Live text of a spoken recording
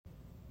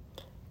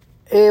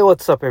Hey,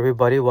 what's up,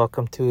 everybody?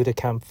 Welcome to the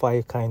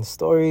Campfire Kind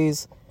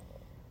Stories,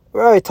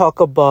 where I talk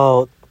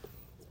about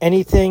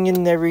anything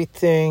and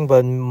everything,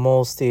 but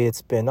mostly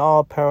it's been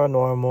all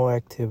paranormal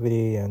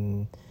activity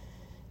and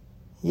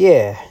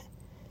yeah.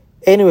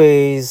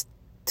 Anyways,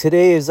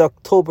 today is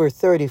October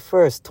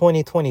 31st,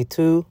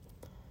 2022.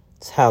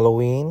 It's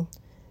Halloween,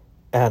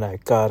 and I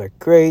got a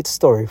great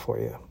story for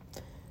you.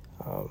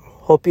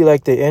 Hope you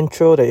like the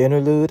intro, the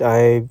interlude.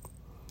 I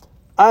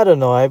don't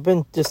know. I've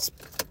been just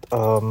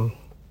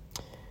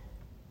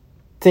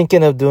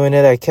thinking of doing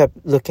it. I kept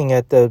looking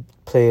at the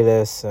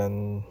playlist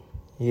and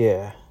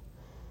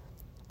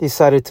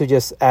decided to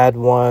just add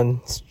one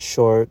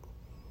short,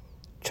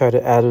 try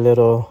to add a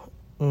little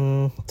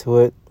to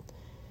it,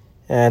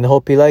 and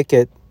hope you like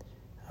it.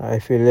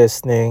 If you're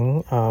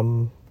listening,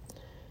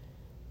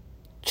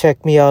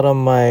 check me out on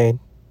my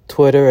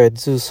Twitter at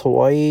Zeus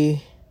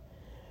Hawaii,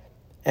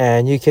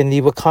 and you can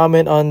leave a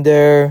comment on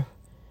there.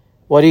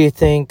 What do you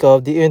think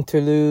of the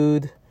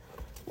interlude?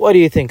 What do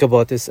you think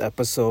about this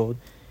episode?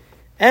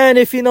 And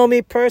if you know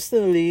me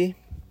personally,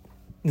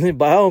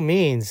 by all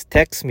means,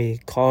 text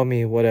me, call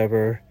me,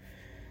 whatever.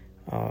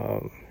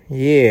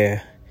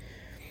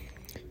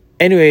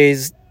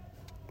 Anyways,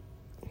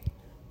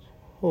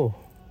 I don't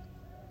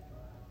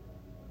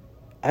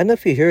know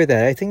if you hear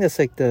that. I think that's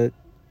like the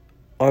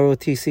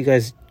ROTC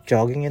guys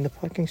jogging in the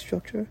parking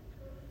structure.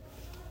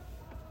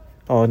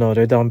 Oh no,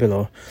 they're down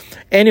below.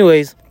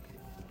 Anyways,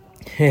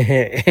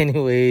 here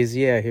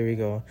we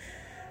go.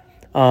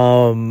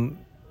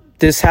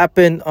 This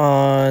happened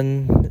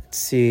on, let's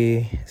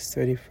see, it's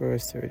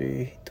 31st,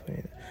 30,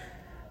 20,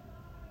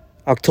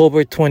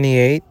 October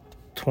 28th,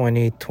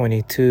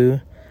 2022.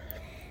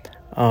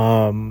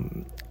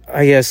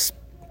 I guess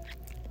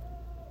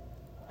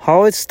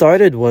how it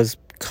started was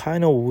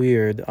kind of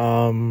weird.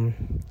 Earlier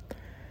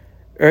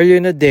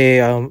in the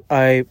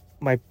day,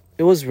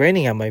 it was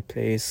raining at my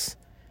place,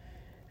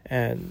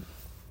 and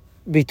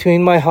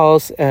between my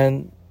house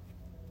and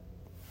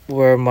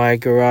where my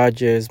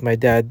garage is, my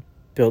dad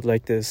built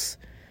like this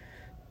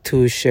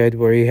tool shed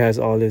where he has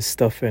all his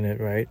stuff in it,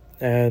 right?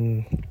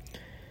 And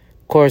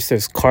of course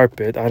there's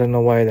carpet. I don't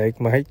know why,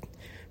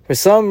 for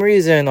some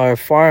reason our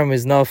farm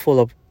is now full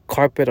of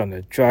carpet on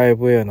the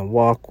driveway, on the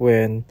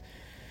walkway, and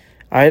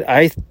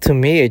to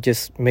me it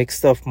just makes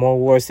stuff more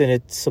worse than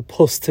it's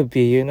supposed to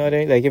be, you know what I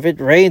mean? Like if it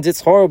rains,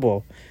 it's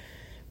horrible,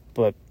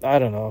 but I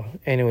don't know.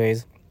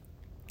 Anyways,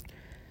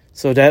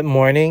 so that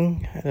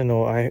morning, I don't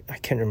know, I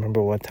can't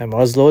remember what time, I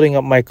was loading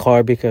up my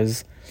car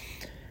because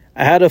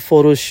I had a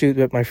photo shoot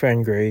with my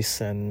friend Grace,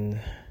 and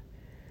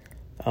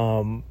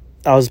I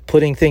was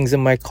putting things in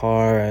my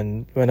car,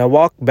 and when I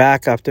walked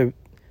back after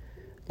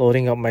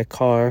loading up my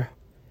car,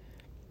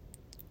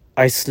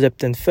 I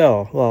slipped and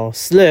fell. Well,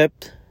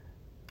 slipped,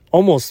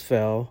 almost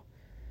fell,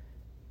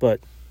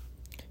 but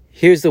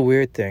here's the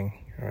weird thing,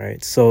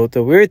 right? So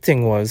the weird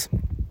thing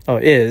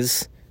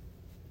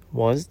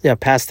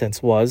past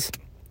tense was,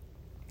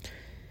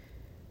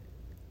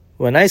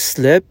 when I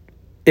slipped,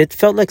 it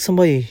felt like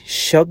somebody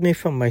shoved me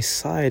from my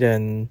side,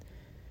 and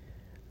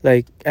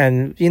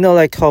you know,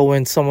 like how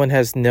when someone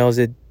has nails,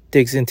 it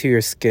digs into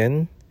your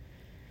skin.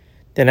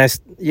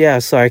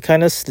 So I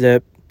kind of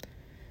slipped,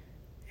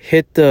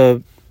 hit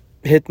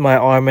my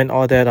arm and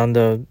all that on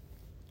the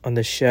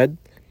shed,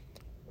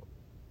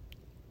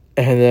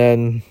 and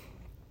then,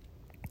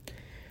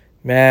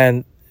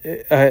 man,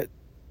 I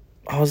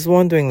was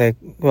wondering,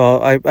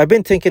 I've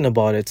been thinking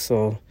about it.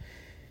 So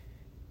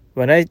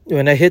when I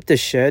hit the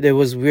shed, it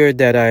was weird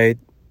that I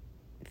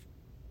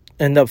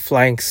end up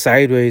flying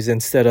sideways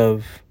instead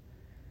of,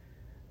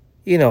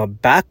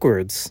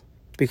 backwards,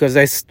 because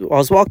I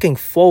was walking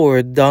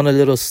forward down a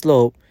little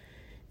slope.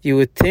 You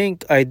would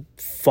think I'd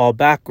fall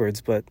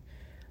backwards, but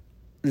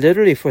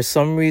literally for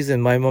some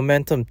reason my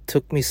momentum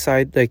took me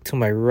to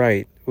my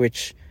right,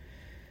 which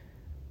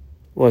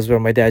was where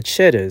my dad's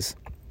shed is.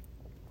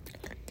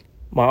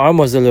 My arm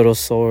was a little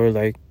sore,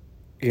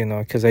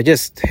 because I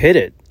just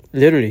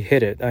literally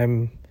hit it.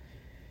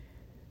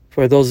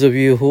 For those of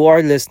you who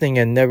are listening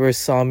and never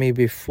saw me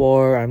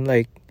before, I'm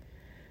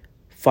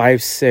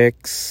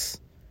 5'6",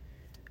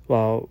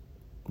 about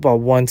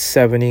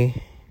 170,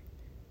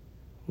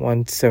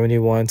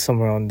 171,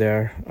 somewhere on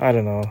there. I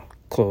don't know,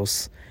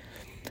 close.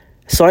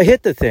 So I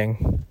hit the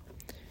thing,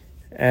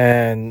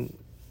 and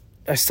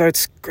I started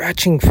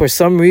scratching. For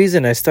some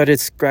reason, I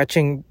started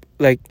scratching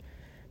by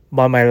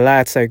my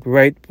lats,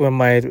 right when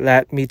my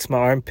lat meets my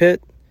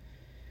armpit.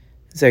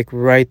 It's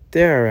right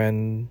there,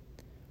 and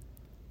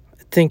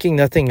thinking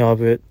nothing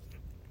of it,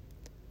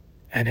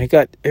 and it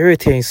got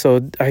irritating.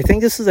 So I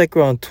think this is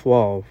around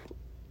 12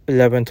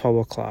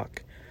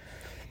 o'clock,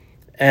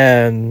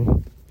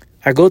 and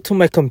I go to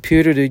my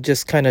computer to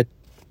just kind of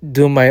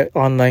do my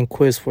online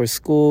quiz for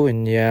school.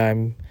 And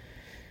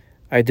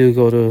I do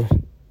go to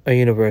a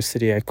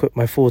university. I quit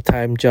my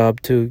full-time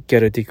job to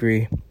get a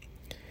degree,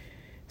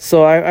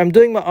 so I'm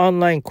doing my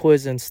online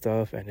quiz and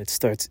stuff, and it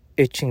starts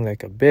itching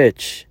like a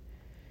bitch,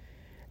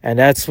 and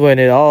that's when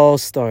it all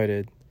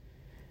started.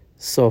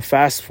 So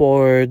fast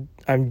forward,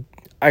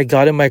 I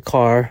got in my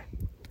car,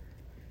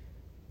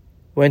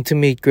 went to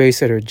meet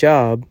Grace at her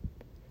job.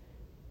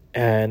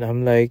 And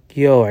I'm like,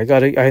 yo, I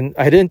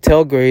didn't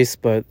tell Grace,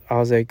 but I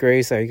was like,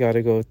 Grace, I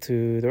gotta go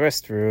to the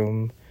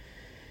restroom.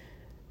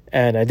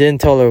 And I didn't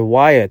tell her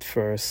why at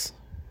first.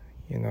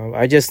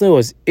 I just knew it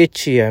was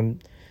itchy.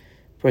 And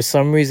for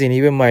some reason,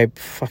 even my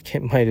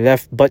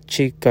left butt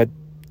cheek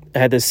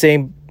had the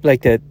same,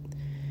 like that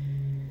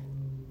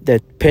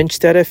pinch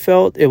that I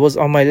felt. It was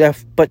on my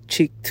left butt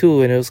cheek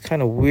too. And it was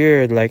kind of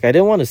weird. Like, I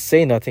didn't want to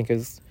say nothing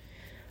because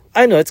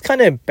I know it's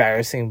kind of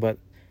embarrassing, but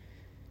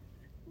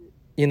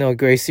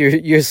Grace,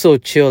 you're so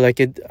chill. Like,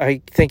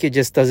 I think it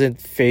just doesn't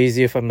phase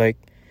you if I'm like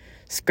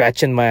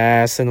scratching my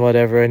ass and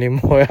whatever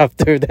anymore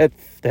after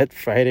that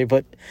Friday.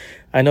 But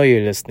I know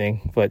you're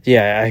listening. But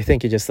yeah, I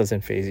think it just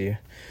doesn't phase you.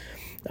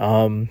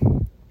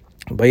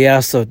 But yeah,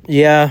 so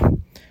yeah,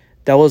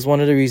 that was one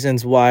of the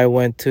reasons why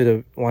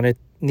I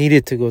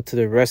needed to go to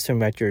the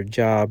restroom at your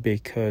job,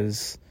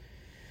 because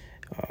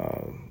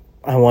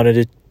I wanted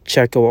to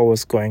check out what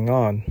was going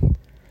on.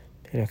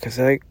 Because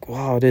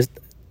wow,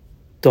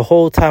 the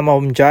whole time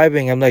I'm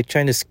driving, I'm like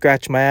trying to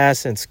scratch my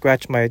ass and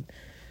scratch my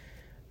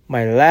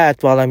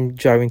lat while I'm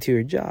driving to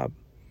your job.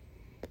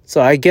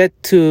 So I get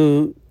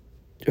to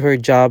her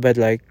job at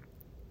like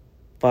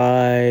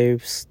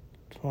 5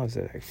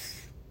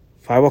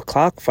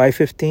 o'clock,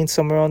 5:15,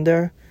 somewhere on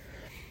there.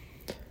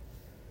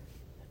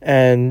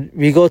 And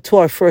we go to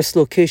our first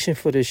location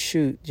for the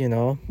shoot,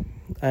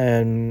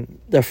 and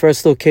the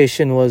first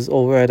location was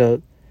over at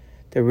the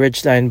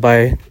ridgeline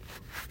by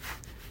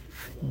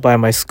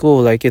my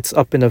school. Like, it's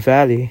up in the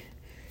valley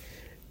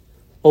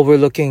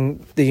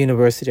overlooking the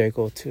university I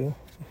go to,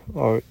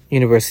 or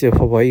University of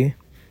Hawaii.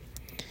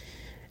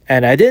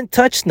 And I didn't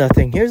touch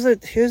nothing. Here's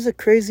the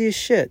craziest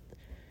shit,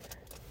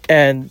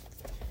 and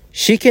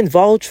she can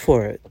vouch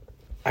for it.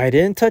 I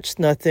didn't touch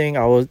nothing.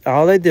 All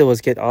I did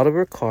was get out of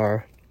her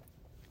car.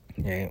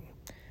 Yeah.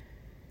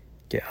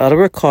 Get out of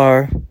her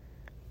car,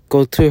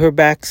 go to her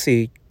back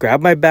seat, grab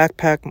my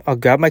backpack,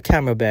 grab my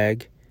camera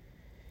bag,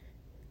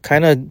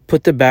 kind of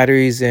put the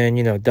batteries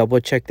in, double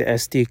check the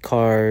SD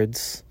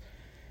cards,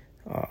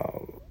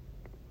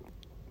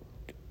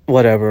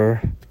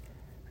 whatever.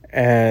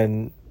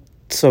 And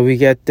so we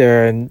get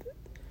there, and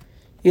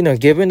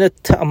given the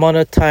amount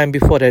of time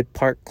before that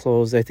park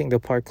closed, I think the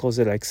park closed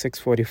at like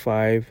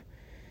 6:45.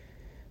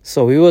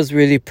 So we was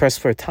really pressed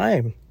for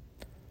time.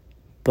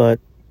 But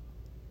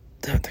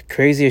the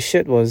craziest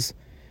shit was,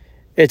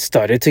 it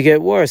started to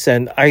get worse.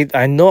 And I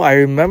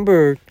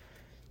remember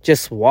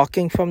just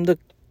walking from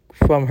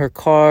her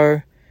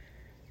car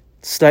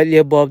slightly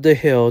above the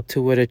hill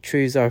to where the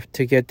trees are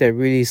to get that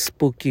really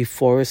spooky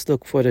forest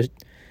look, for the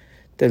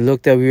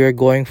look that we were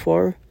going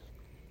for.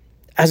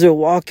 As we're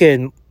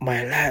walking,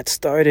 my lat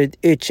started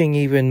itching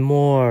even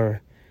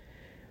more.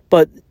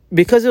 But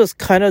because it was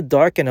kind of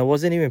dark and I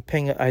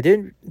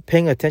didn't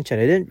paying attention.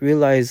 I didn't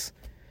realize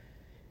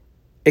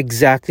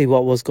exactly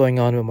what was going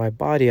on with my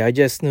body. I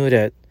just knew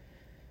that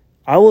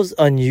I was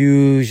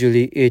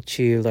unusually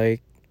itchy.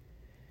 Like,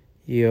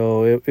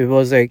 it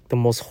was like the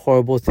most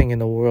horrible thing in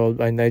the world.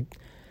 And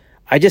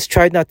I just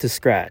tried not to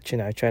scratch.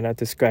 I tried not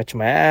to scratch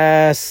my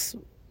ass.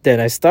 Then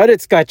I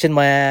started scratching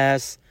my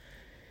ass.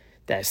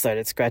 Then I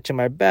started scratching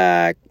my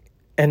back.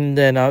 And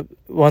then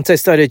once I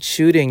started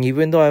shooting,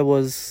 even though I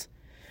was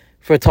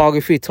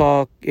photography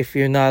talk, if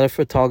you're not a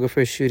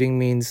photographer, shooting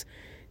means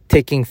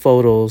taking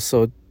photos.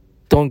 So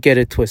don't get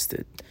it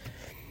twisted.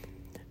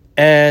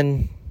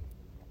 And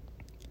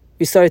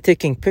we started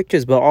taking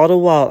pictures, but all the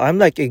while I'm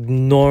like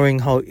ignoring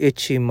how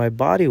itchy my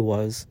body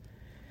was.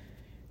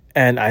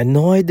 And I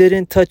know I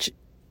didn't touch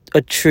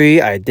a tree.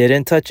 I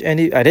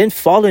didn't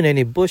fall in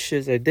any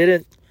bushes. I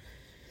didn't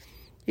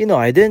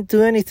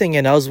do anything.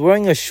 And I was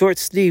wearing a short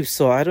sleeve,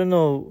 so I don't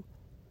know.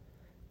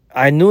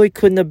 I knew it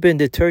couldn't have been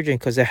detergent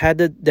because I had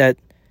that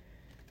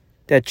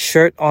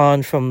shirt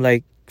on from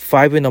like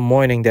 5 in the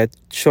morning, that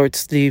short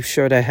sleeve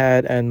shirt I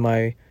had, and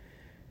my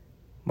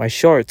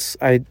shorts.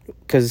 I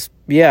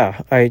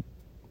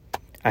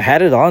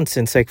had it on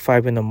since like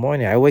 5 in the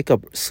morning. I wake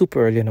up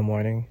super early in the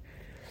morning.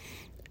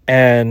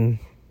 And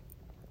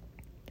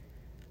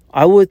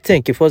I would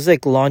think if it was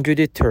like laundry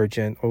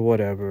detergent or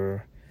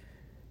whatever,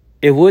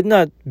 it would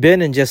not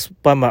been in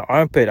just by my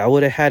armpit. I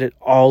would have had it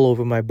all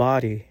over my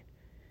body.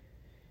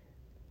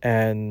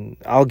 And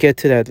I'll get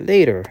to that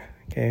later.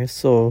 Okay,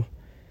 so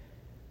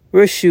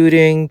we're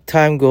shooting,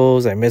 time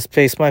goes, I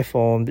misplaced my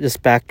phone,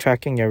 just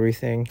backtracking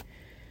everything.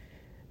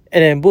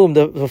 And then boom,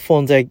 the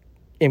phone's like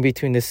in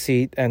between the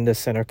seat and the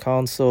center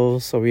console.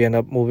 So we end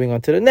up moving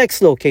on to the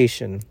next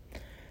location.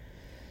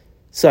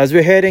 So as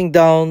we're heading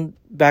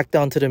back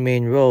down to the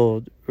main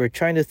road, we're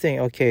trying to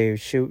think, okay,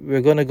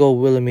 we're going to go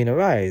Wilhelmina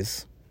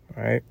Rise,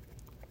 right?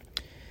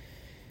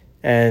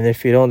 And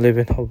if you don't live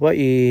in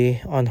Hawaii,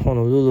 on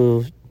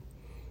Honolulu,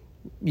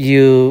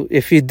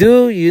 if you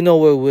do, you know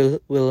where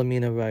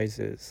Wilhelmina Rise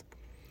is.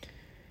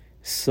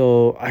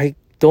 So I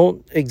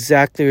don't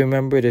exactly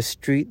remember the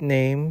street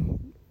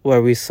name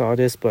where we saw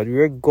this, but we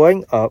were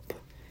going up,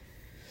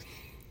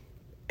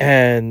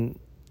 and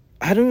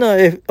I don't know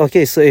if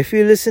okay, so if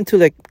you listen to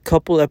like a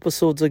couple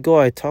episodes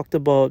ago, I talked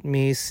about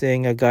me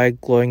seeing a guy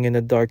glowing in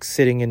the dark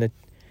sitting in the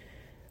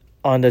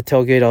on the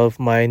tailgate of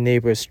my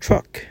neighbor's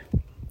truck.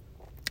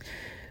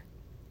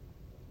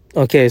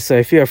 Okay, so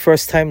if you're a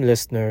first time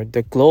listener,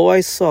 the glow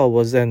I saw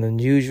was an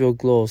unusual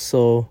glow.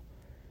 So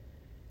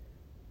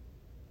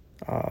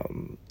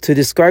to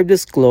describe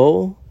this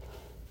glow,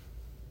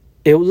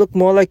 it would look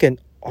more like an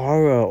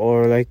aura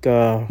or like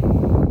a,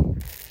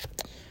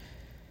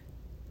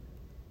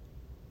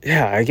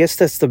 yeah, I guess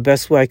that's the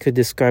best way I could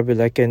describe it,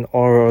 like an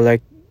aura or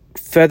like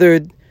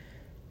feathered.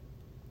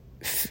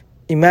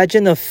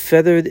 Imagine a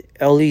feathered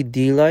LED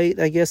light,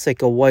 I guess,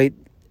 like a white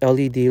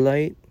LED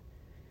light.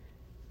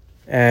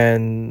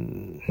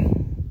 And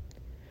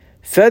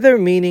feather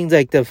meaning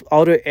like the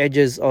outer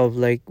edges of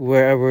like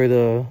wherever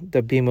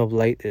the beam of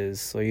light is,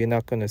 so you're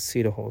not going to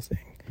see the whole thing.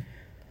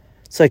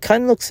 So it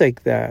kind of looks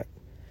like that.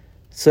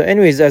 So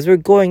anyways, as we're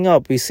going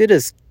up, we see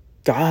this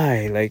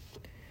guy like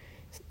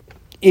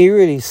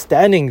eerily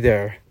standing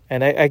there,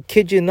 and I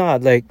kid you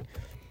not, like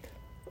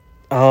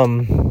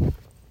normally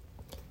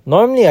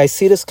I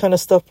see this kind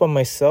of stuff by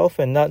myself,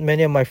 and not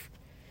many of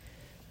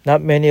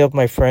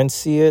my friends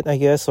see it, I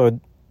guess, or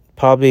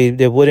probably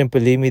they wouldn't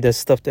believe me, the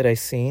stuff that I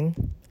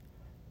seen.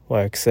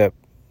 Well, except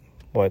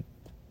what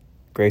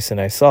Grace and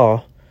I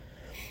saw.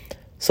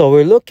 So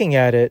we're looking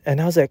at it,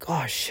 and I was like,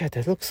 oh shit,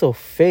 that looks so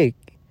fake.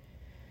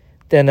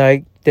 Then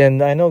I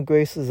know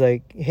Grace is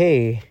like,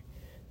 hey,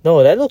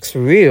 no, that looks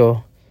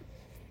real.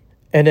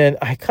 And then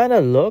I kind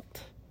of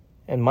looked,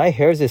 and my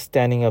hair's just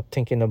standing up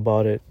thinking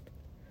about it.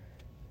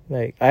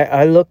 Like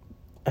I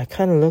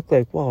kind of look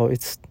like, wow,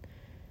 it's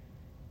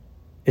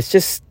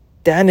just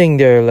standing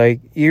there, like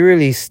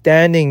eerily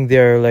standing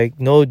there, like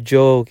no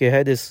joke. It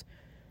had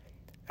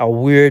a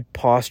weird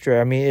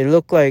posture. I mean, it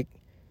looked like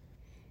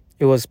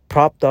it was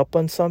propped up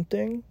on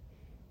something,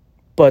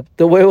 but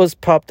the way it was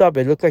propped up,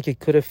 it looked like it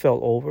could have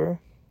fell over.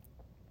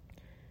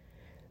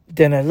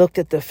 Then I looked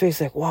at the face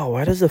like, wow,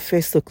 why does the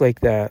face look like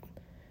that?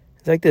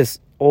 It's like this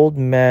old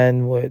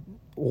man with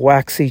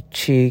waxy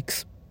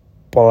cheeks,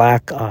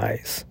 black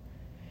eyes,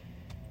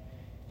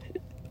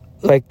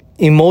 like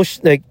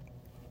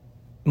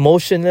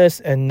motionless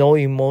and no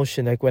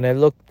emotion. Like when I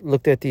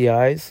looked at the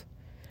eyes,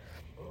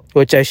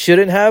 which I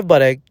shouldn't have,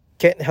 but I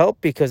can't help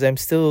because I'm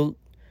still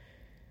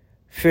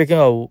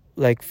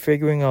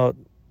figuring out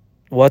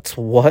what's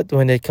what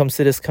when it comes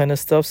to this kind of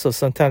stuff. So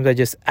sometimes I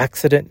just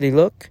accidentally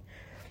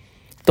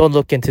don't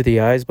look into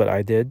the eyes, but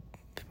I did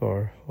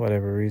for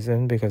whatever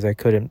reason, because I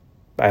couldn't,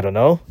 I don't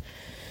know.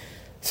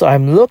 So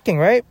I'm looking,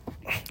 right?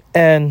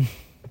 And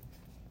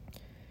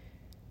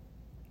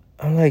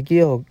I'm like,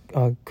 yo,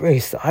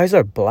 Grace, the eyes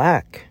are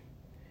black.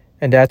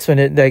 And that's when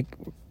it, like,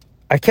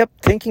 I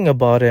kept thinking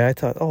about it. I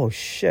thought, oh,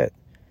 shit.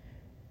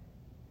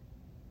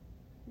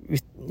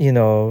 You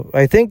know,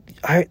 I think,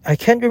 I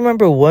can't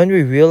remember when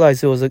we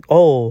realized it was like,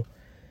 oh,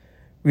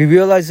 we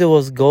realized it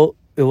was a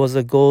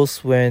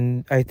ghost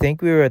when I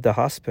think we were at the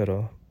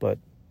hospital. But,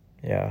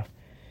 yeah.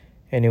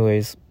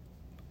 Anyways,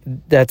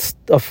 that's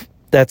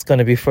going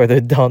to be further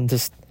down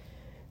this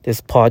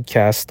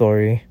podcast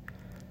story.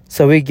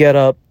 So we get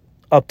up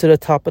to the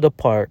top of the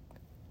park,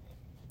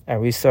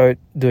 and we start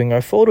doing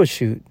our photo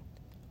shoot.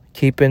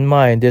 Keep in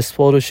mind, this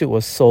photo shoot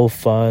was so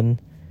fun.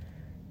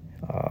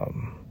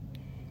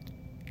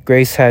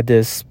 Grace had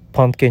this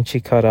pumpkin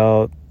she cut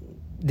out,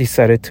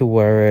 decided to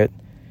wear it,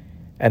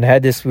 and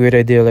had this weird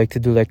idea like to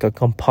do like a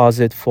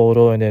composite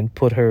photo and then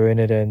put her in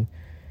it and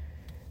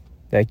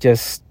like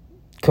just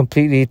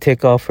completely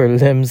take off her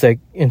limbs like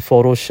in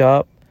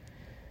Photoshop.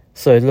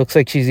 So it looks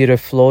like she's either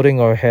floating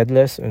or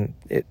headless. And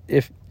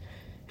if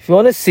you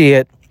want to see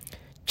it,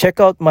 check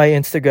out my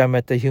Instagram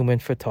at the Human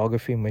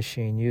Photography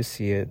Machine. You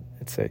see it.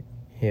 It's like,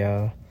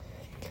 yeah.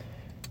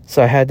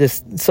 So I had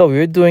this. So we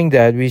were doing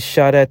that. We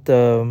shot at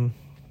the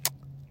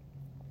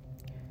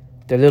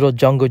little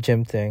jungle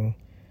gym thing.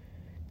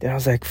 Then I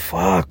was like,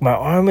 fuck, my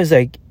arm is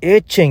like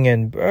itching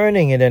and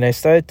burning. And then I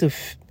started to,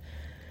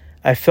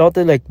 I felt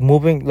it like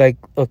moving, like,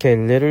 okay,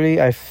 literally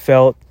I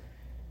felt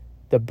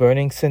the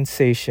burning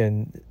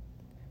sensation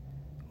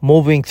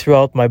moving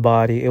throughout my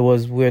body. It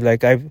was weird.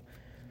 Like I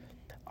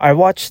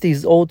watched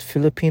these old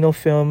Filipino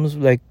films,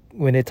 like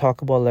when they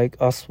talk about like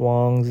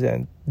aswangs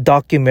and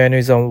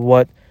documentaries on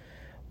what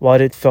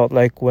it felt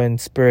like when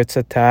spirits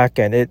attack,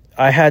 and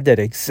I had that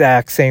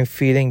exact same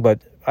feeling,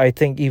 but I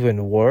think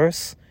even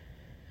worse.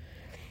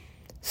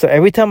 So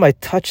every time I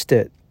touched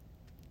it,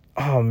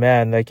 oh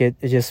man, like it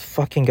just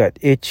fucking got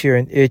itchier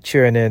and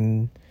itchier, and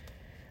then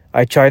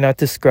I tried not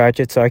to scratch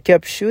it, so I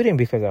kept shooting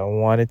because I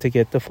wanted to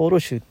get the photo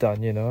shoot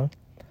done, you know.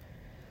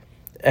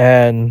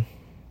 And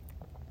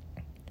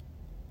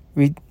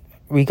we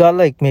got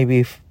like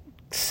maybe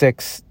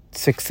six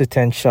to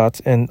 10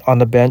 shots on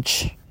the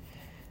bench,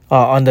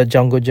 on the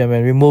jungle gym,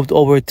 and we moved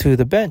over to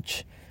the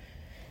bench.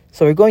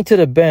 So we're going to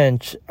the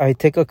bench. I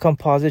take a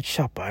composite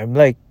shot. I'm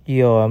like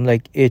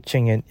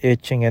itching, and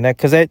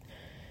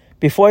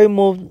before I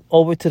moved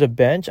over to the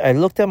bench, I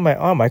looked at my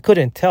arm. I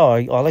couldn't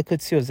tell. All I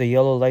could see was the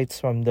yellow lights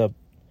from the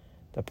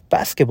the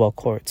basketball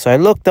court. So I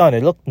looked down,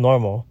 it looked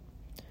normal.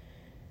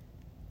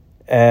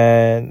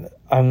 And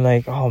I'm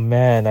like, oh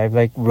man, I'm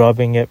like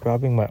rubbing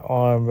my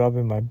arm,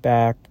 rubbing my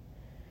back,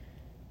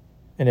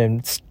 and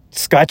then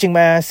scratching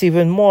my ass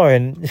even more.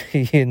 And,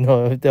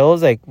 that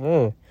was like,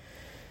 ugh.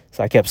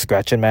 So I kept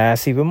scratching my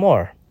ass even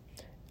more.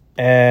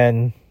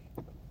 And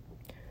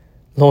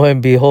lo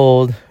and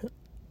behold,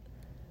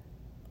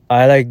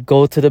 I like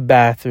go to the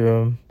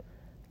bathroom,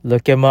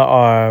 look at my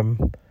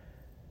arm.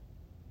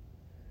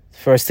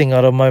 First thing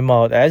out of my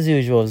mouth, as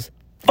usual, is,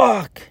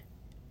 fuck!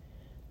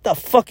 The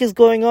fuck is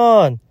going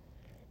on?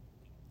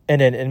 And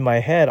then in my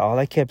head, all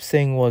I kept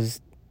saying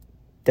was,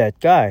 that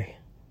guy.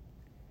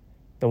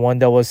 The one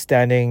that was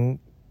standing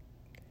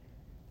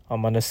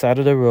on the side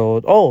of the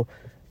road. Oh,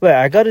 wait,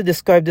 I gotta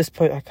describe this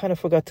point. I kind of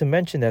forgot to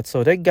mention that.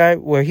 So that guy,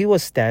 where he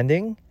was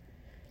standing,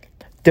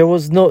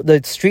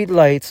 the street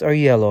lights are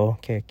yellow.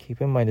 Okay,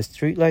 keep in mind, the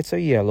street lights are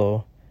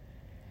yellow.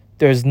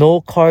 There's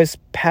no cars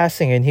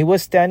passing, and he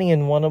was standing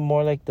in one of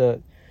more like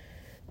the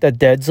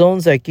dead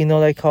zones, like,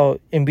 like how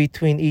in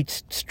between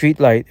each street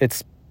light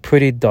it's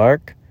pretty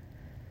dark.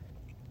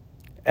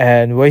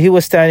 And where he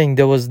was standing,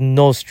 there was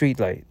no street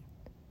light.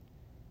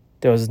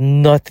 There was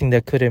nothing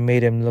that could have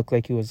made him look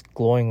like he was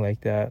glowing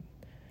like that.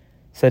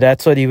 So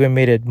that's what even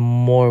made it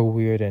more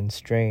weird and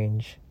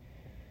strange.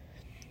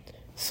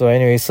 So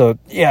anyway,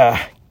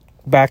 yeah,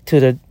 back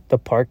to the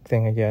park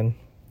thing again.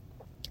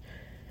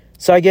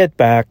 So I get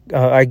back,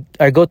 I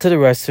go to the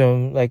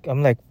restroom, like,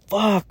 I'm like,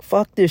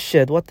 fuck this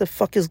shit, what the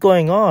fuck is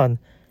going on?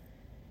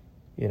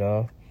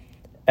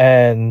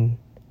 And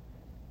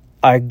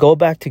I go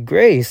back to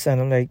Grace,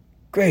 and I'm like,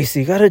 Grace,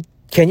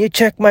 can you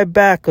check my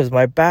back? Because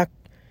my back,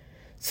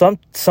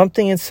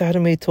 something inside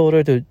of me told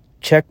her to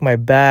check my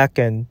back,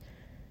 and,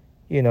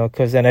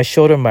 because then I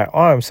showed her my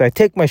arm, so I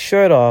take my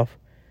shirt off.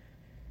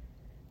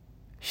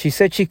 She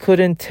said she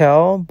couldn't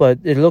tell, but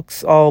it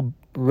looks all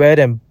red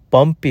and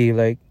bumpy,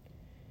 like,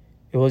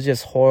 it was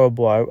just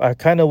horrible. I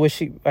kind of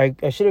wish I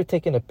should have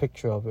taken a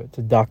picture of it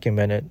to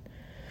document it.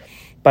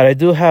 But I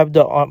do have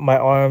my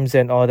arms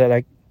and all that,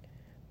 like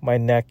my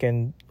neck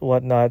and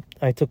whatnot.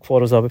 I took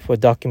photos of it for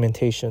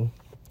documentation.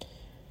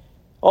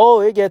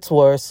 Oh, it gets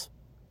worse.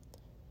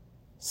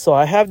 So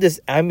I have this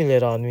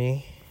amulet on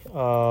me.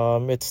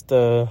 It's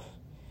the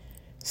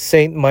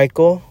Saint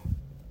Michael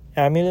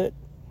amulet.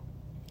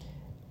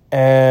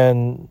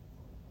 And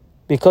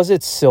because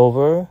it's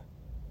silver...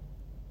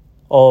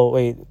 Oh,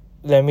 wait.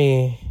 Let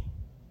me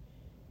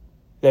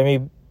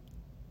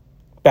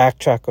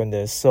backtrack on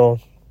this. So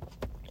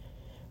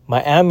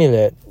my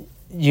amulet,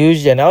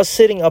 usually, and I was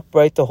sitting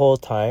upright the whole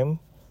time,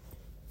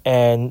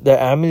 and the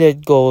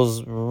amulet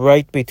goes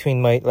right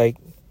between my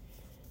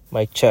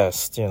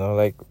chest,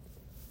 like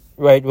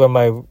right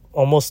where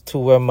almost to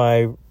where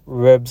my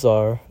ribs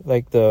are,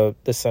 like the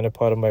center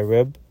part of my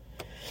rib.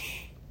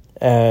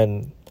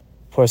 And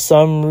for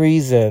some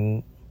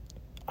reason,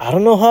 I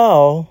don't know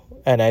how,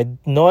 and I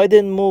know I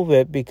didn't move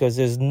it because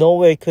there's no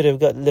way it could have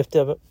got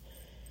lifted up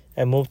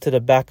and moved to the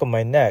back of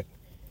my neck.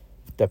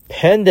 The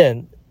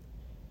pendant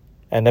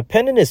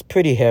is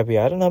pretty heavy.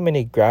 I don't know how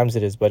many grams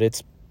it is, but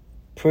it's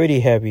pretty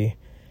heavy.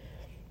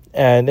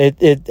 And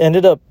it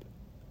ended up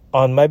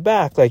on my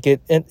back, like in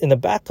the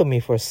back of me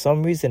for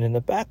some reason, in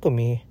the back of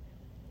me.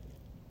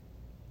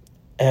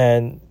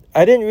 And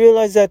I didn't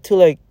realize that till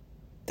like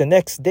the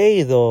next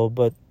day though,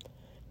 but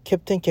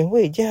kept thinking,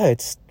 wait, yeah,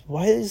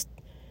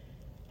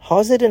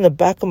 how's it in the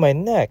back of my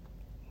neck?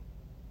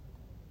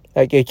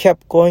 Like, it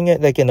kept going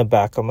like in the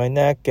back of my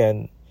neck,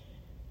 and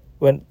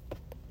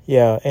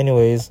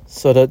anyways,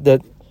 so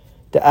the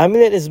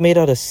amulet is made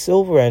out of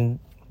silver, and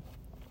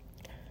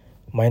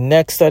my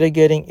neck started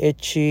getting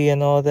itchy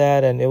and all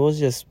that, and it was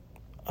just,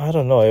 I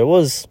don't know, it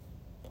was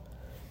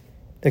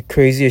the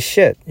craziest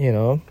shit,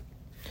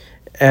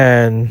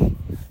 And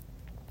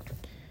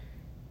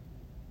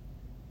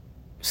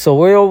so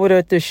we're over there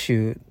at the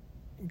shoot.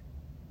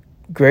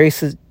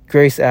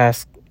 Grace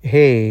asked,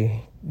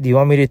 hey, do you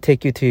want me to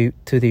take you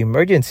to the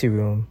emergency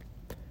room?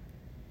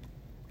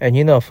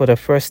 And, for the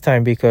first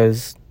time,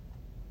 because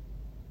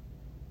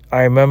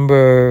I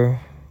remember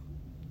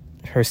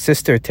her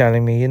sister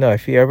telling me,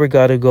 if you ever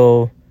got to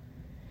go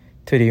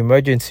to the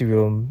emergency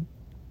room,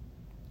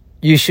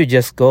 you should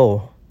just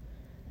go.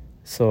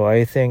 So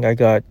I think I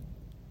got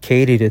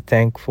Katie to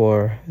thank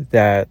for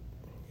that,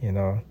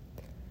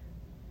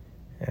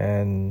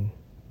 And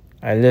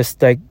I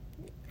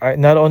I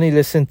not only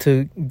listened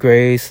to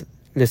Grace,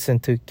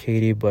 listened to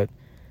Katie, but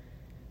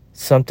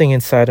something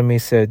inside of me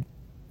said,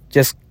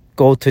 just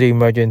go to the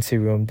emergency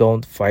room.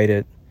 Don't fight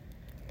it,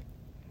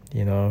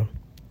 And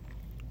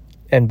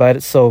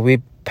so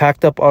we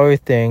packed up our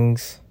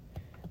things.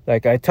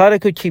 Like, I thought I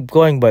could keep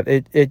going, but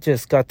it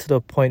just got to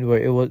the point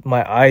where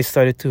my eyes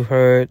started to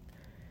hurt.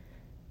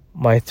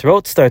 My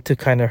throat started to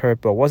kind of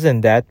hurt, but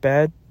wasn't that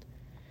bad.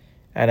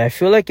 And I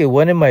feel like it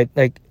went in my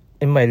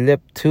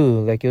lip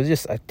too. Like, it was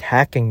just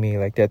attacking me.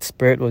 Like, that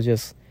spirit was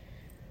just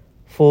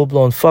full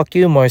blown, fuck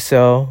you,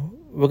 Marcel.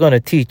 We're going to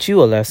teach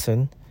you a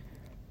lesson.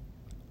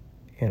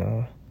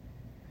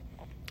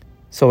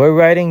 So we're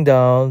riding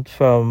down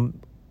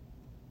from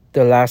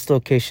the last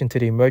location to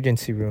the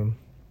emergency room.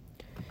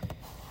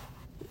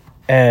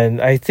 And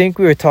I think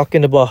we were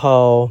talking about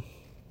how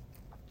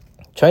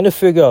trying to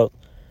figure out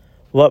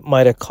what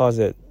might have caused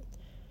it.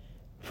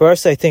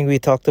 First, I think we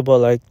talked about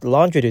like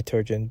laundry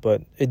detergent,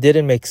 but it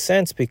didn't make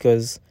sense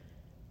because,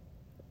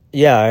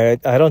 yeah,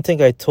 I don't think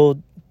I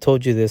told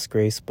you this,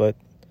 Grace, but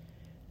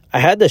I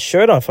had the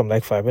shirt on from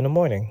like 5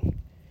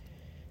 a.m.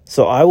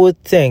 So I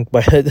would think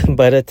by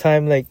the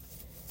time like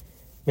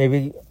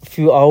maybe a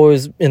few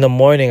hours in the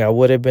morning, I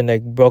would have been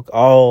like broke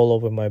all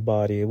over my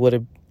body. I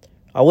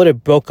would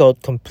have broke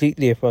out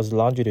completely if it was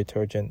laundry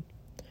detergent.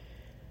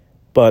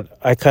 But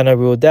I kind of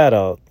ruled that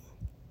out.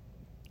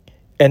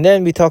 And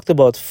then we talked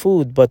about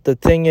food, but the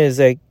thing is,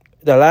 like,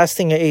 the last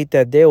thing I ate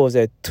that day was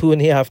at 2 in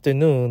the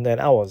afternoon, and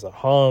I was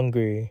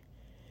hungry.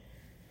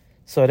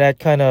 So that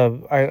kind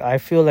of, I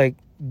feel like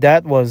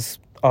that was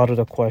out of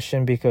the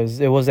question because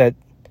it was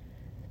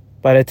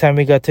by the time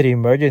we got to the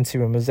emergency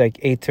room, it was like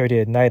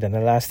 8:30 at night, and the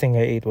last thing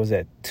I ate was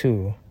at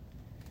 2.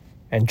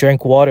 And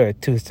drank water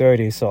at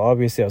 2:30, so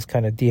obviously I was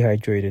kind of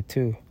dehydrated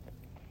too.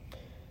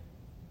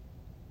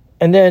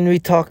 And then we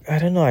talked, I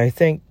don't know, I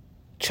think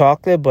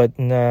chocolate, but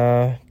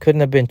nah,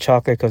 couldn't have been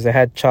chocolate because I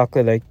had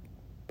chocolate like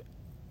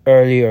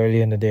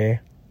early in the day.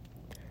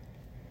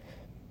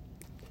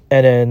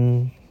 And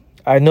then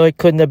I know it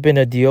couldn't have been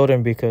a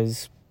deodorant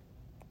because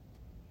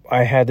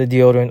I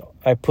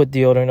put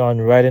deodorant on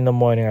right in the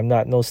morning. I'm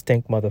not no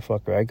stink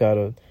motherfucker.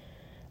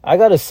 I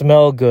gotta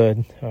smell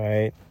good, all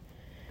right?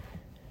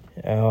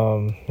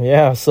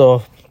 Yeah,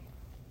 so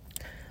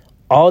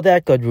all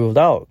that got ruled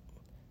out.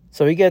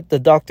 So we get the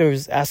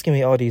doctors asking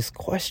me all these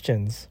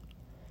questions.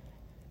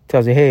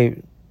 Tells me,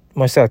 hey,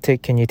 Marcel,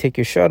 can you take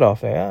your shirt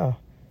off? Yeah.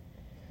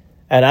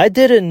 And I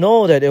didn't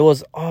know that it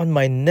was on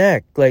my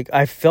neck. Like,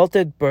 I felt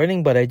it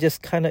burning, but I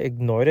just kind of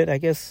ignored it, I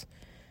guess.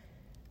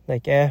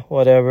 Like,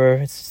 whatever.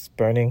 It's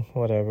burning,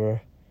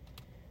 whatever.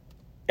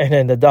 And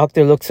then the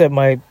doctor looks at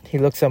my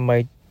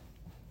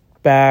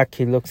back,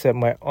 he looks at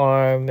my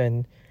arm,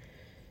 and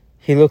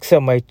he looks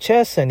at my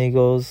chest, and he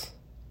goes,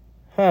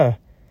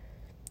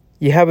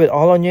 you have it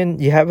on your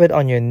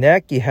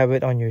neck, you have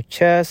it on your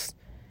chest.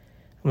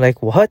 I'm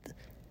like, what?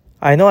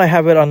 I know I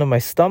have it on my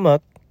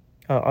stomach,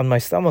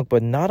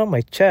 but not on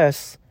my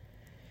chest.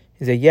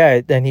 He's like,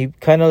 yeah. Then he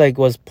kind of like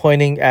was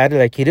pointing at it,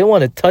 like he didn't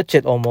want to touch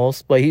it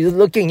almost, but he's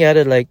looking at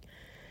it like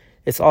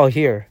it's all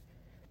here,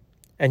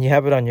 and you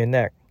have it on your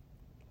neck.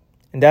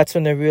 And that's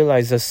when I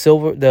realized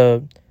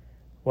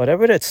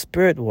whatever that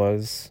spirit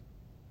was,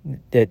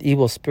 that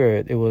evil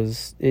spirit,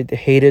 it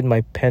hated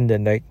my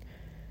pendant. Like,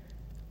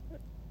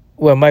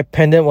 where my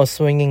pendant was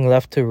swinging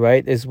left to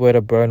right is where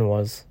the burn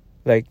was,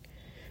 like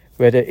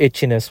where the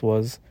itchiness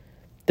was.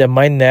 Then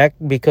my neck,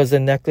 because the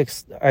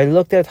necklace, I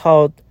looked at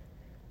how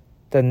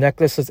the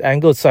necklace was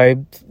angled, so I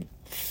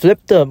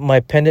flipped my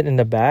pendant in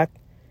the back.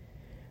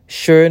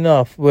 Sure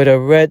enough, where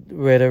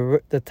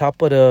the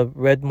top of the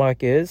red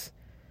mark is,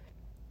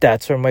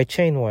 that's where my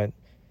chain went.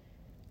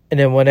 And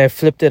then when I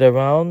flipped it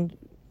around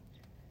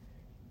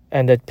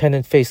and the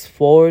pendant faced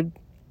forward,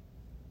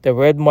 the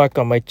red mark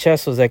on my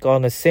chest was like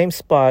on the same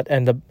spot,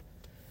 and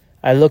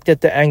I looked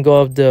at the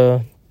angle of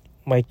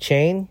my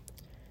chain.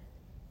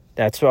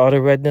 That's where all the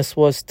redness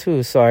was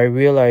too. So I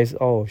realized,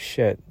 oh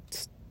shit,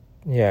 it's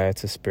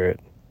a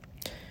spirit.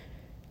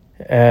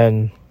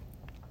 And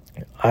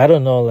I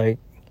don't know, like,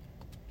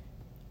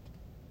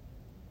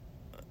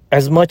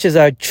 as much as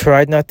I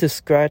tried not to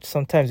scratch,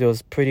 sometimes it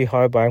was pretty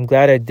hard, but I'm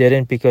glad I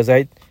didn't because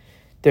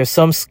there's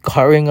some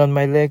scarring on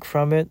my leg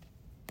from it,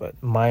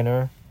 but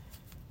minor.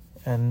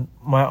 And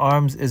my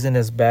arms isn't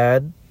as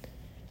bad,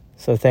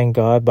 so thank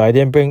God. But I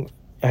didn't bring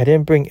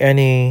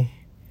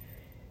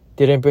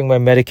my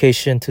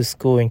medication to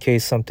school in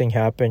case something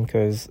happened,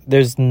 because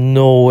there's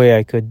no way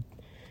I could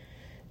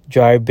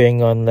drive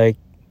being on like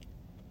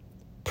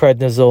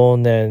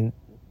prednisone and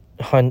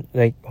what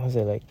was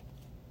it, like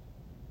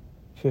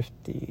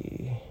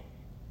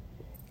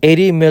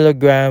 80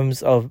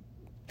 milligrams of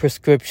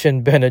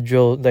prescription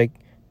Benadryl, like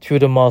through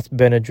the mouth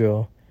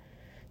Benadryl.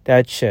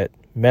 That shit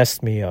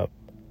messed me up.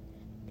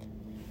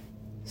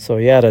 So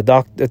yeah, the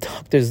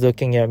doctor's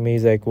looking at me.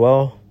 He's like,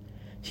 well,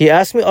 he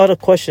asked me all the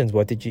questions.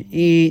 What did you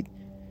eat?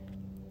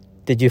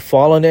 Did you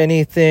fall on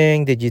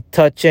anything? Did you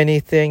touch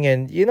anything?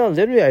 And,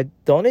 literally,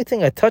 the only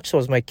thing I touched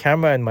was my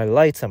camera and my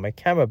lights and my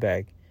camera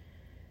bag.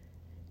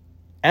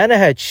 And I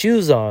had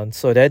shoes on,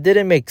 so that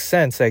didn't make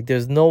sense. Like,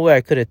 there's no way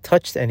I could have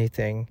touched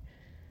anything.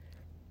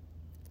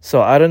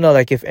 So I don't know,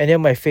 like, if any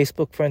of my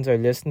Facebook friends are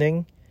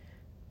listening,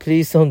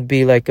 please don't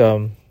be like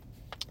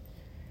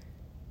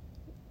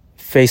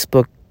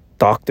Facebook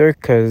doctor,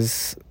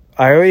 because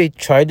I already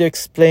tried to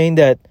explain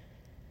that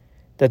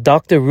the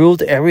doctor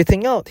ruled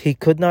everything out. He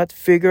could not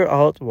figure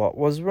out what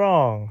was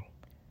wrong.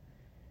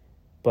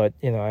 But,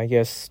 I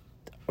guess,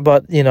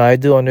 I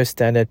do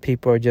understand that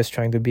people are just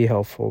trying to be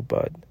helpful,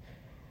 but,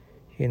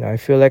 I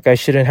feel like I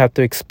shouldn't have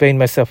to explain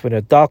myself when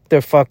a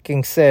doctor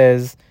fucking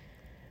says,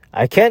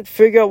 I can't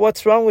figure out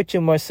what's wrong with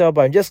you, Marcel,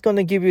 but I'm just going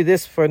to give you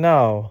this for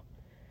now.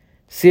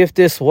 See if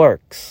this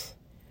works.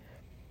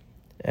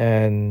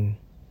 And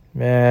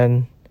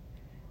man,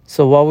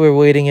 so while we were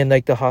waiting in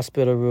like the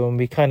hospital room,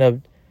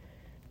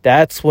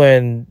 that's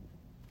when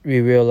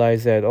we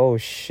realized that, oh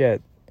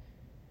shit.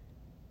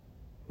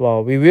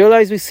 Well, we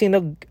realized we seen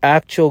an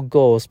actual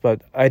ghost,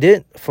 but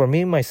for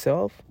me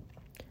myself,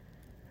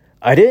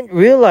 I didn't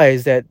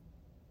realize that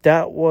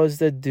that was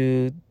the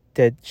dude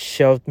that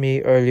shoved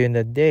me earlier in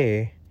the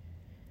day.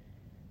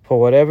 For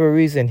whatever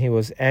reason, he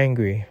was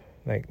angry.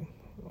 Like,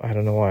 I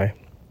don't know why.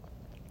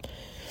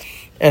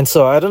 And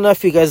so I don't know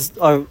if you guys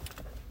are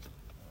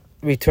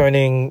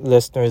returning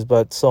listeners,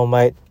 but so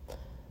my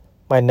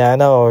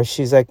nana, or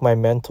she's like my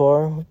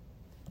mentor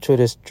through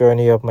this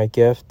journey of my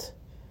gift.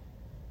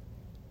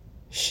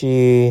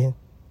 She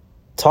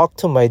talked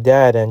to my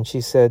dad and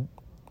she said,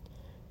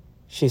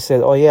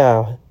 oh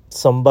yeah,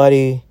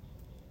 somebody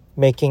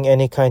making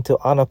any kind to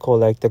Anako,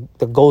 like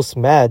the ghost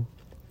mad.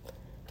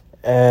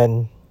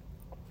 And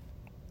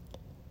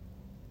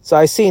so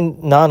I seen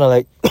Nana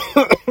like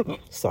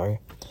sorry.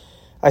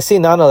 I see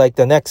Nana like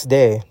the next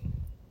day.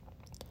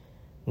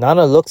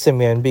 Nana looks at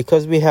me, and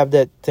because we have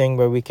that thing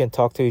where we can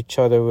talk to each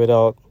other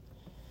without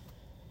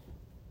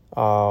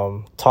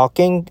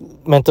talking,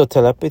 mental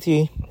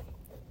telepathy,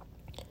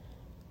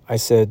 I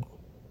said,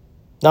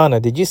 Nana,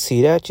 did you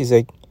see that? She's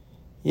like,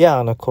 yeah,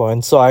 Anako.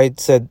 And so I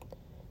said,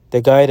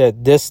 the guy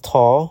that this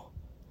tall,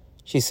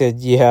 she said,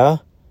 yeah.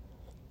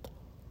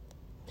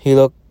 He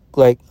looked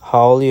like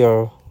Howley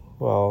or,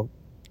 well,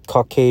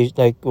 Caucasian,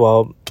 like,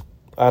 well,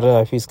 I don't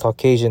know if he's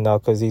Caucasian now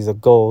because he's a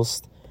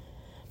ghost.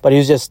 But he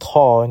was just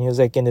tall, and he was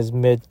like in his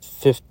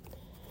mid-50s,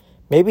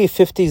 maybe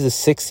 50s to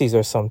 60s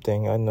or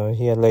something. I don't know.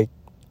 He had like,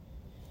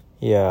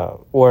 yeah,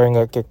 wearing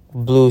like a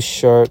blue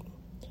shirt,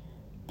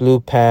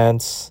 blue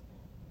pants,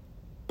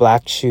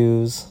 black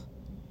shoes,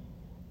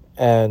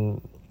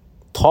 and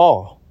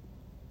tall,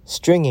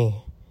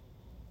 stringy.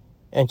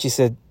 And she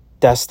said,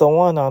 that's the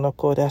one,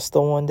 Anako. That's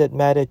the one that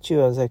mad at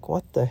you. I was like,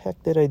 what the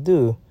heck did I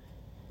do?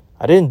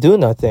 I didn't do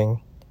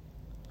nothing.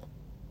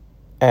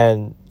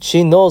 And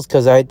she knows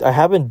because I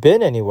haven't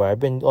been anywhere. I've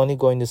been only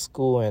going to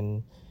school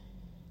and,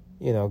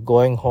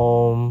 going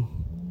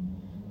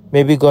home.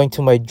 Maybe going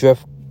to my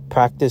drift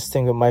practice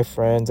thing with my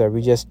friends. Or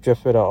we just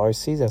drift with our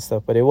RCs and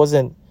stuff. But it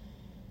wasn't...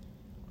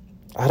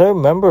 I don't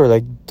remember,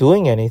 like,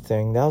 doing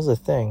anything. That was the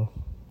thing.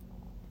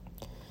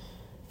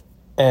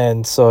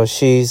 And so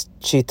she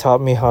taught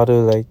me how to,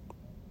 like,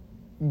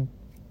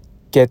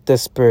 get the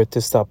spirit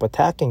to stop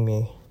attacking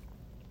me.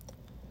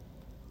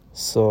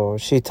 So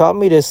she taught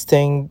me this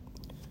thing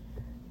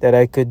that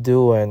I could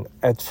do, and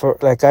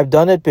I've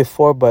done it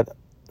before, but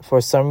for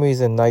some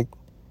reason, like,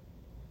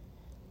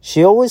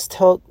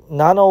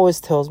 Nana always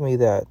tells me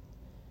that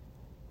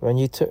when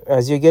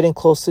as you're getting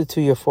closer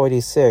to your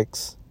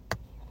 46,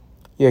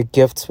 your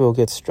gifts will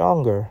get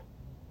stronger.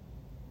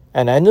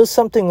 And I knew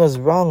something was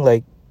wrong,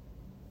 like,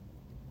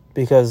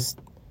 because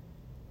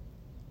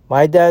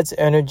my dad's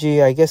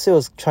energy, I guess it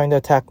was trying to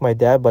attack my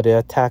dad, but it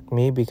attacked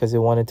me because it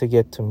wanted to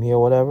get to me or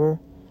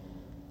whatever.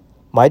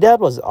 My dad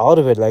was out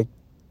of it, like,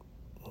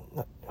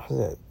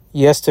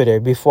 yesterday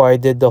before I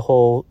did the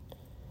whole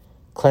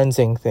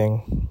cleansing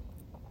thing.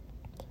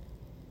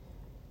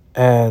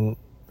 And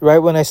right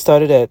when I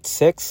started at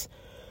 6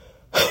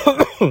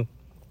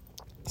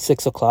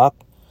 o'clock,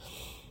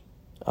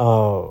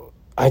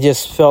 I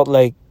just felt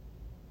like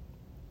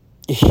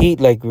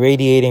heat like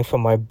radiating from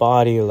my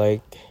body,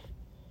 like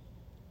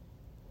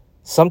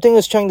something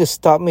was trying to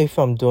stop me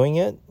from doing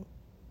it.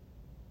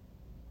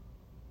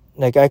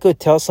 Like I could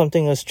tell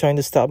something was trying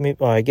to stop me.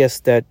 Well, I guess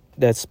that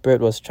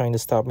spirit was trying to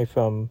stop me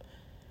from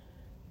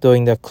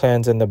doing the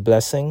cleanse and the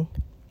blessing.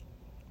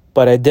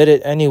 But I did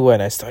it anyway,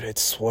 and I started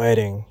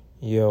sweating.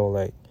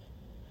 Like,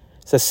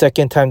 it's the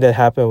second time that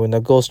happened when the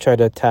ghost tried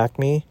to attack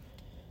me.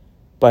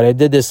 But I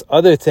did this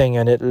other thing,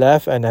 and it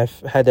left, and I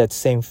had that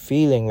same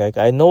feeling. Like,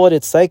 I know what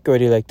it's like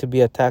already, like, to be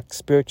attacked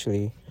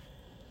spiritually.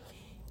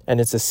 And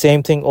it's the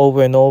same thing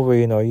over and over,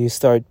 You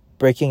start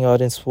breaking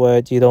out in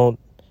sweat. Your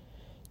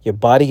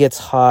body gets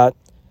hot.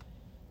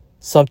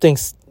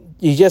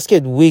 You just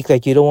get weak,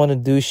 like you don't want to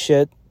do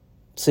shit.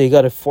 So you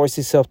got to force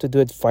yourself to do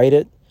it, fight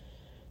it.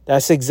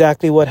 That's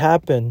exactly what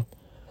happened.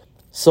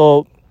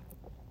 So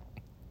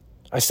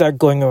I started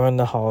going around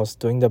the house,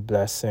 doing the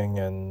blessing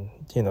and,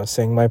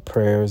 saying my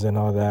prayers and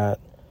all that.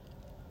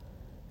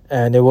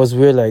 And it was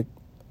weird, like,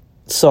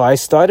 so I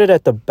started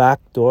at the back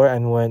door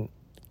and went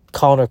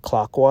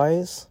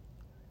counterclockwise.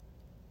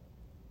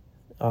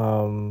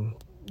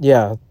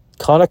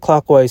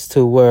 Counterclockwise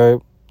to where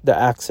the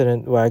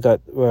accident, where I got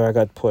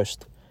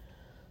pushed.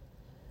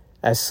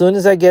 As soon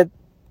as I get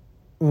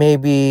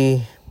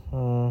maybe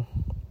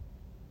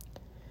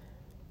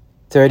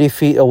 30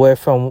 feet away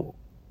from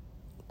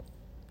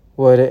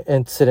where the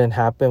incident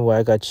happened, where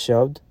I got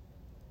shoved,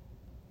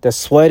 the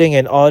sweating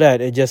and all that,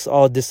 it just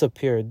all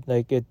disappeared.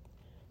 Like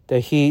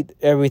the heat,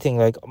 everything,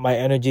 like my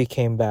energy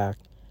came back.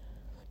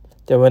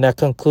 Then when I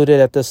concluded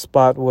at the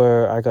spot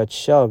where I got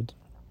shoved,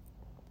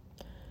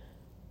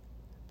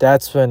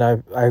 that's when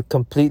I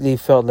completely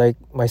felt like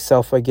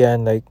myself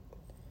again. Like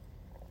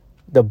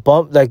the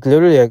bump, like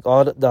literally, like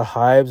all the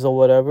hives or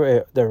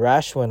whatever, the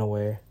rash went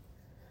away.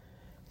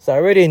 So I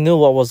already knew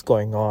what was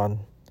going on,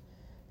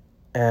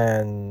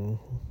 and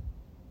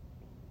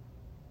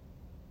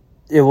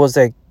it was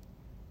like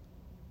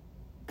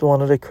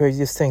one of the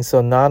craziest things.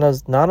 So Nana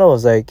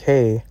was like,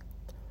 "Hey,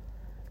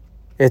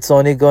 it's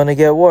only gonna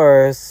get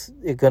worse.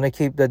 You're gonna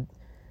keep the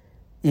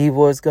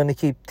evil is gonna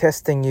keep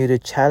testing you to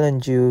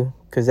challenge you,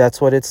 because that's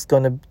what it's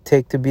gonna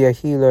take to be a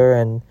healer."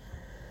 And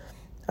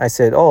I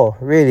said, "Oh,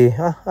 really?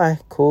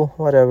 Cool,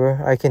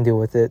 whatever. I can deal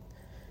with it."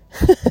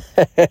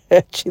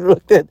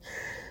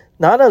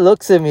 Nana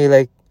looks at me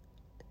like,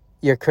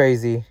 "You're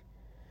crazy,"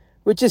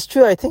 which is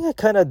true. I think I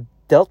kind of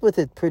dealt with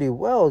it pretty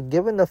well,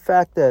 given the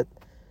fact that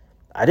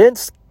I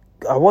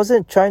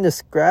wasn't trying to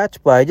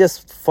scratch, but I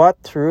just fought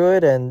through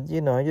it, and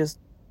I just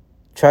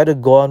tried to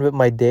go on with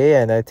my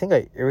day. And I think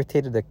I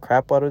irritated the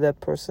crap out of that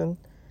person.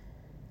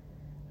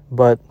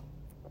 But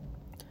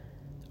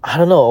I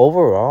don't know.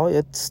 Overall,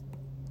 it's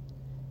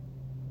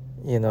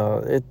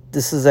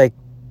this is like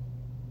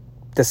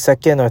the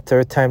second or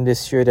third time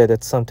this year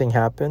that something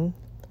happened,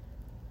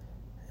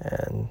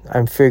 and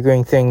I'm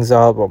figuring things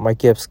out, what my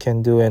gifts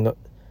can do,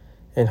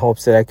 in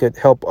hopes that I could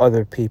help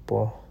other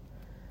people.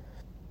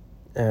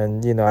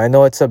 And I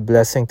know it's a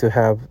blessing to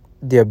have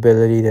the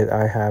ability that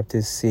I have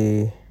to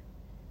see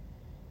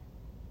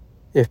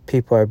if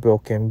people are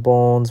broken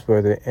bones,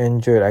 where they're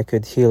injured. I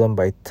could heal them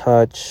by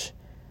touch.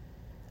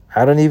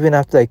 I don't even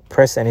have to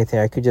press anything.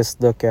 I could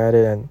just look at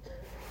it, and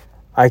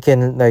I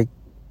can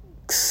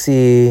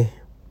see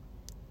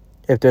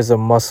if there's a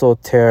muscle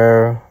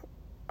tear.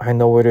 I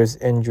know where there's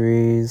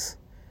injuries,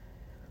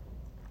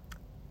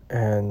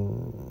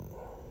 and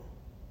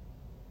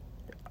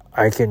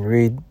I can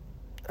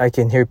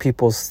hear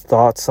people's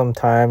thoughts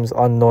sometimes,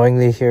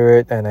 unknowingly hear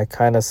it, and I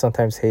kind of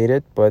sometimes hate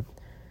it, but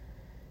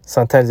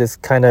sometimes it's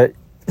kind of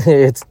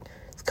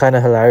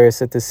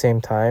hilarious at the same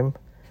time.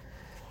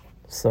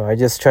 So I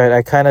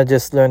kind of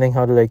just learning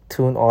how to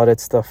tune all that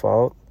stuff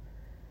out.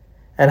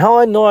 And how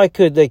I know I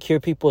could hear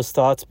people's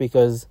thoughts,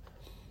 because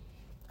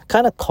I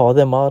kind of call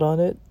them out on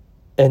it,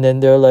 and then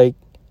they're like,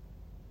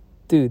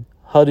 "Dude,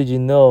 how did you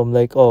know?" I'm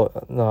like, "Oh,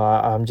 no,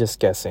 I'm just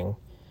guessing.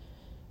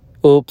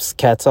 Oops,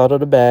 cat's out of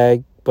the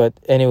bag." But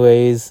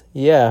anyways,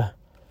 yeah.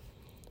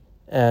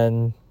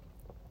 And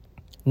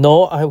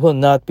no, I will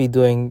not be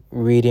doing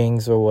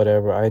readings or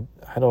whatever.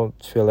 I don't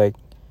feel like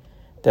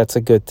that's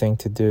a good thing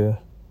to do.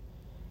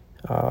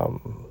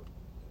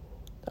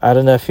 I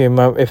don't know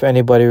if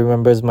anybody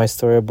remembers my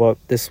story about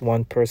this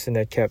one person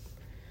that kept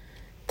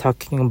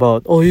talking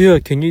about, "Oh yeah,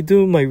 can you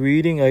do my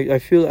reading? I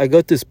feel I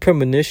got this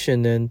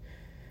premonition." And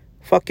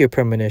fuck your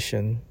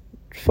premonition.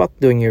 Fuck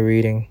doing your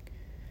reading.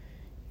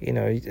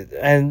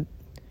 And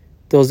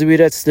those of you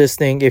that's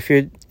listening, if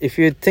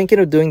you're thinking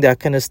of doing that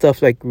kind of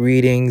stuff, like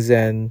readings,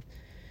 and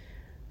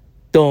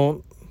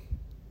don't,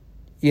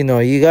 you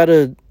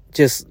gotta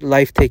just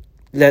let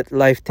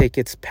life take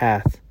its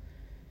path.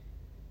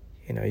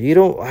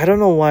 I don't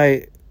know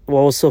what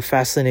was so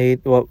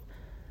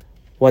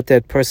what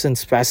that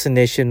person's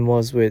fascination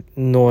was with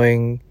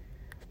knowing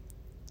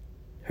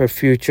her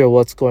future,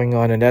 what's going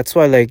on. And that's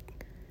why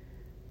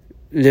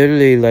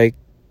literally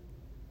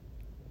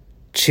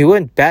she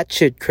went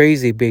batshit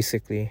crazy,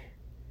 basically.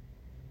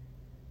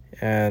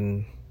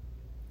 And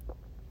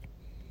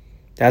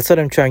that's what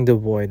I'm trying to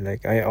avoid.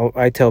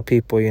 I tell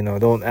people,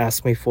 don't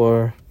ask me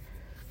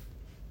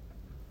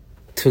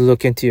to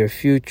look into your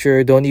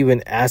future. Don't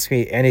even ask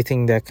me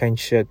anything, that kind of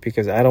shit,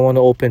 because I don't want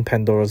to open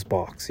Pandora's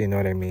box. You know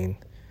what I mean?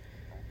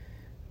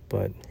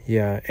 But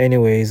yeah,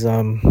 anyways,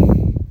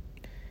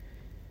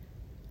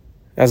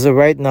 as of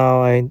right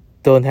now, I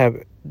don't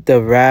have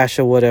the rash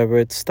or whatever.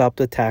 It stopped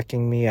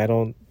attacking me. I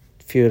don't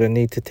feel the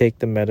need to take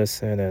the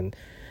medicine, and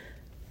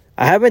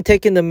I haven't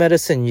taken the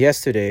medicine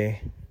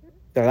yesterday.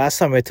 The last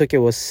time I took it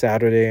was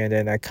Saturday, and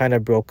then I kind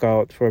of broke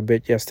out for a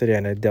bit yesterday,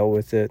 and I dealt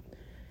with it.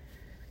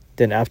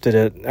 Then after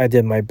that, I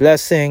did my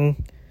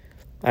blessing.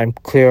 I'm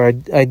clear.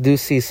 I do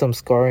see some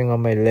scarring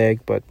on my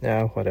leg, but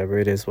whatever.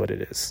 It is what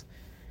it is.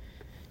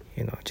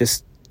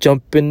 Just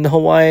jump in the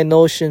Hawaiian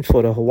Ocean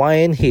for the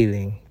Hawaiian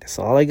healing. That's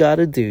all I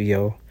gotta do,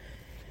 yo.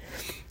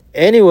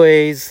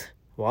 Anyways,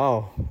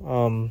 wow.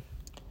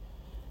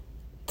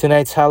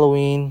 Tonight's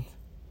Halloween.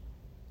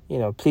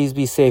 Please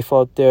be safe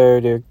out there.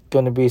 There are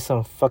gonna be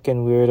some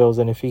fucking weirdos,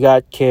 and if you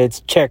got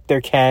kids, check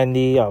their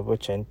candy,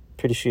 which I'm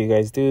pretty sure you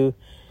guys do.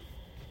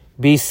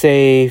 Be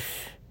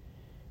safe.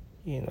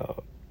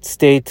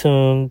 Stay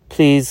tuned.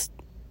 Please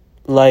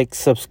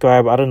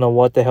subscribe. I don't know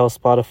what the hell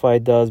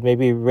Spotify does.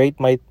 Maybe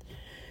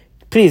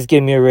please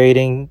give me a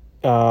rating.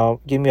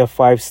 Give me a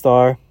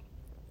 5-star.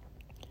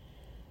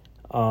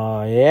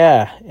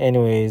 Yeah.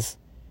 Anyways,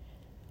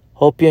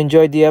 hope you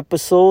enjoyed the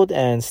episode,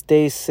 and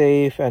stay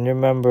safe. And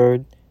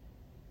remember,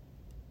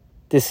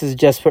 this is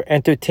just for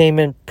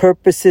entertainment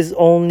purposes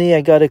only.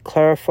 I gotta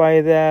clarify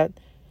that.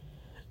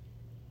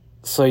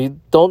 So you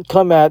don't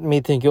come at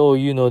me thinking,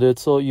 "Oh,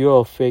 that's all, you're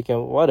all fake,"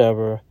 and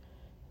whatever.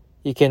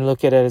 You can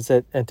look at it as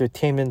an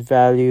entertainment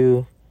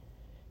value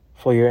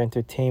for your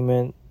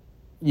entertainment.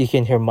 you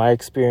can hear my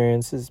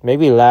experiences,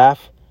 maybe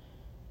laugh,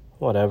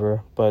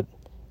 whatever. But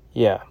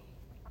yeah,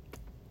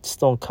 just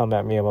don't come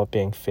at me about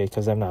being fake,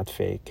 because I'm not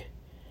fake.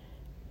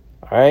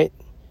 All right.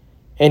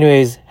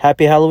 Anyways,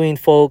 happy Halloween,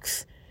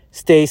 folks.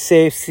 Stay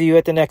safe. See you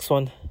at the next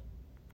one.